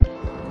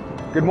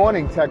Good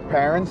morning, tech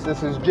parents.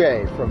 This is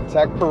Jay from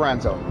Tech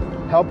Parental,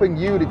 helping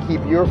you to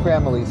keep your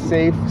family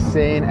safe,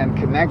 sane, and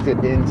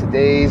connected in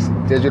today's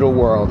digital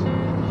world.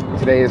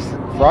 Today is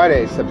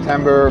Friday,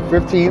 September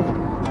 15th,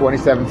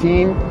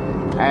 2017,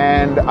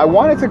 and I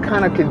wanted to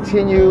kind of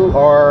continue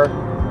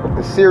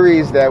the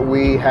series that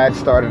we had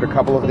started a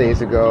couple of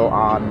days ago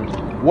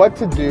on what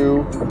to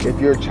do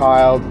if your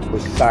child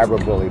was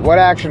cyberbullied. What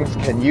actions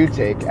can you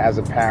take as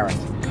a parent?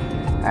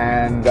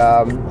 And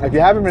if you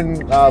haven't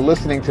been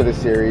listening to the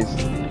series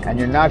and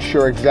you're not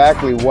sure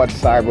exactly what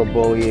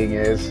cyberbullying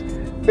is,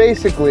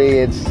 basically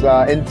it's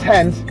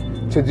intent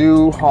to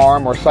do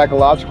harm or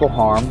psychological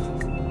harm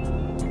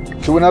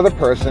to another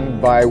person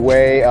by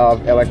way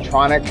of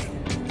electronic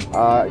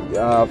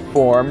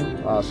form,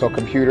 so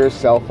computers,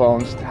 cell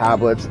phones,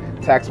 tablets,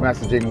 text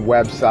messaging,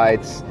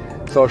 websites,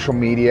 social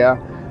media,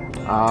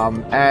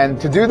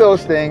 and to do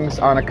those things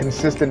on a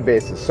consistent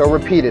basis, so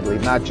repeatedly,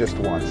 not just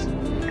once.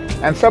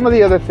 And some of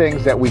the other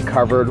things that we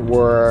covered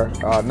were,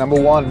 number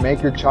one,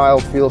 make your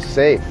child feel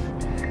safe.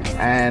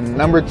 And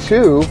number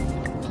two,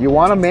 you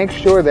want to make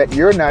sure that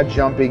you're not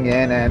jumping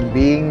in and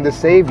being the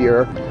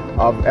savior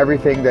of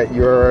everything that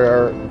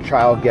your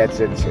child gets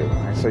into.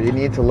 And so you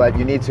need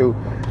to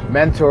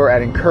mentor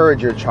and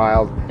encourage your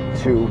child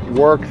to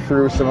work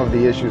through some of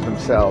the issues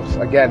themselves.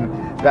 Again,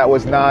 that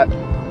was not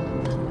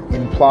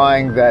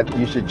implying that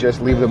you should just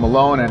leave them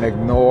alone and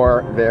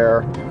ignore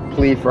their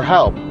plea for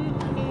help.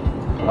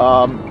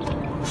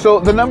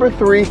 So the number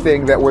three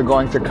thing that we're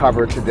going to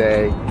cover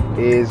today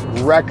is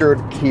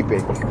record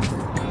keeping.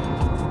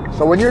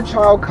 So when your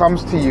child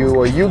comes to you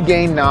or you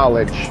gain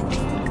knowledge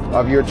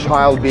of your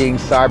child being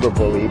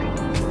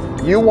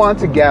cyberbullied, you want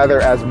to gather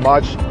as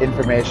much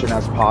information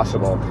as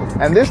possible.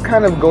 And this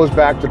kind of goes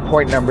back to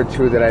point number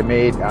two that I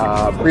made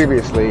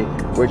previously,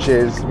 which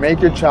is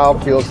make your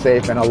child feel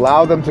safe and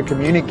allow them to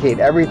communicate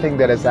everything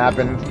that has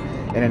happened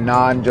in a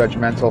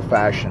non-judgmental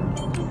fashion.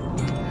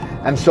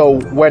 And so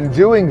when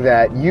doing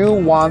that, you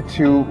want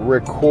to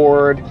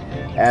record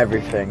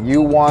everything. You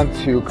want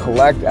to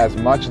collect as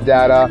much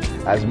data,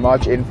 as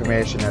much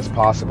information as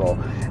possible.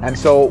 And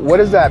so what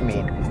does that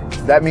mean?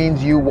 That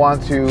means you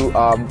want to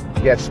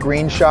get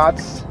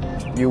screenshots,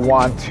 you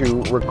want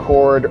to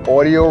record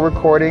audio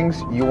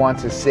recordings, you want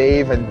to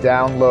save and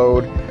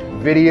download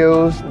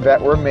videos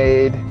that were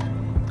made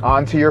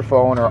onto your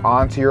phone or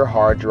onto your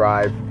hard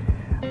drive.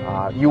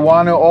 You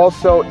want to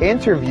also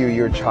interview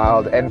your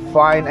child and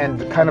find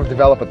and kind of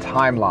develop a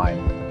timeline.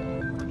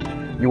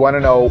 You want to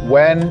know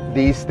when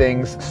these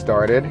things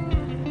started,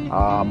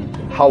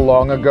 how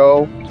long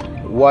ago,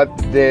 what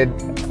did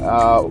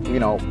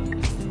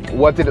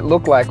it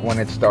look like when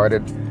it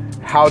started,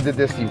 how did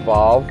this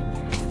evolve.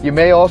 You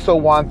may also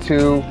want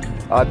to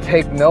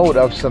take note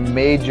of some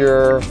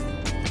major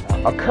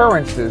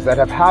occurrences that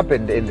have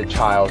happened in the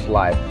child's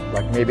life,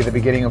 like maybe the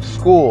beginning of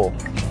school,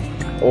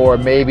 or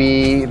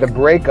maybe the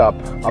breakup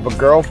of a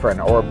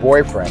girlfriend or a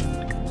boyfriend,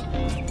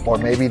 or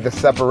maybe the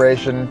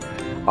separation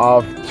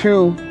of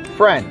two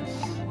friends,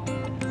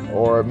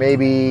 or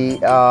maybe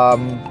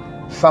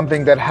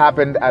something that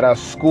happened at a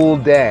school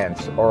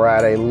dance or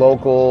at a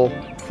local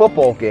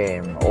football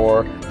game,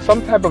 or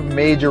some type of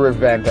major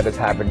event that has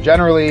happened.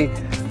 Generally,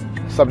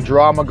 some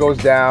drama goes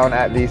down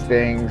at these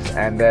things,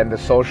 and then the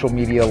social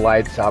media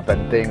lights up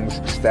and things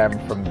stem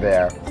from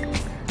there.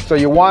 So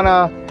you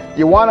wanna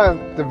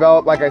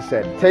develop, like I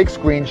said, take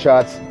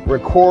screenshots,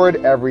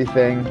 record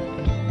everything,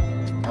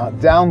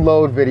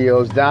 download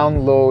videos,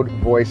 download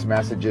voice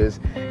messages,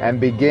 and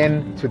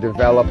begin to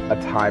develop a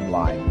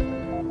timeline.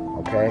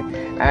 Okay?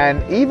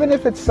 And even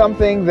if it's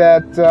something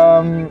that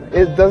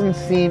it doesn't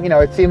seem,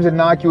 it seems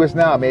innocuous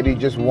now, maybe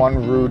just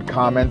one rude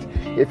comment,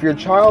 if your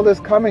child is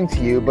coming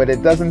to you, but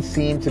it doesn't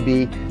seem to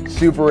be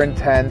super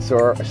intense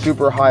or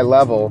super high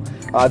level,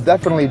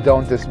 definitely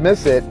don't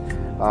dismiss it.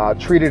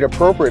 Treat it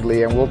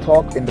appropriately, and we'll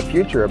talk in the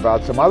future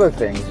about some other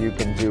things you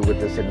can do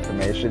with this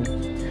information.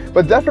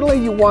 But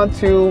definitely you want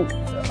to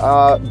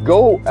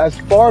go as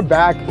far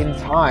back in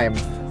time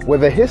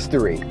with a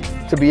history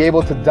to be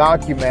able to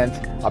document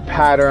a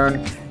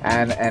pattern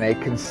and a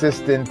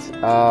consistent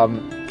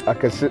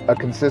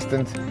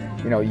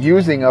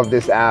using of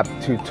this app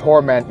to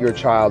torment your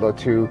child or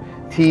to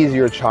tease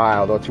your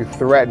child or to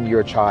threaten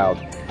your child.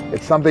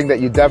 It's something that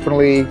you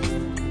definitely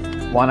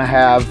want to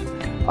have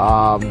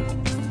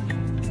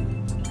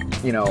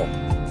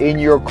in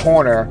your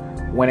corner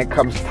when it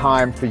comes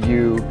time for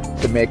you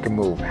to make a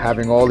move,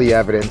 having all the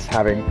evidence,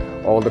 having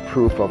all the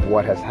proof of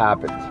what has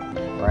happened,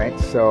 right?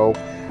 So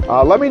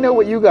let me know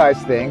what you guys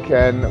think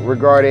and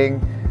regarding,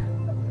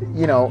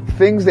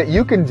 things that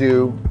you can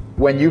do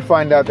when you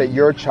find out that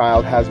your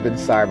child has been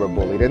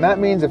cyberbullied. And that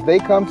means if they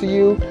come to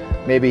you,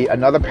 maybe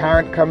another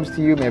parent comes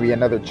to you, maybe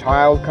another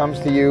child comes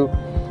to you,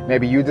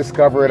 maybe you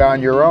discover it on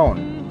your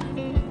own.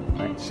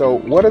 So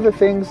what are the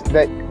things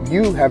that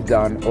you have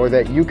done or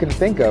that you can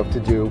think of to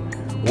do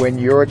when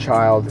your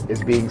child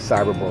is being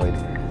cyberbullied?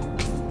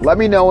 Let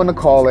me know in the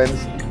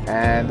call-ins,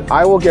 and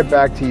I will get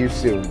back to you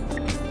soon.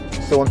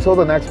 So until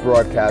the next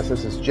broadcast,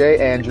 this is Jay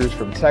Andrews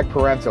from Tech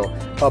Parental,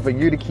 helping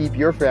you to keep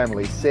your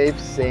family safe,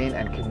 sane,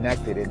 and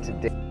connected in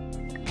today's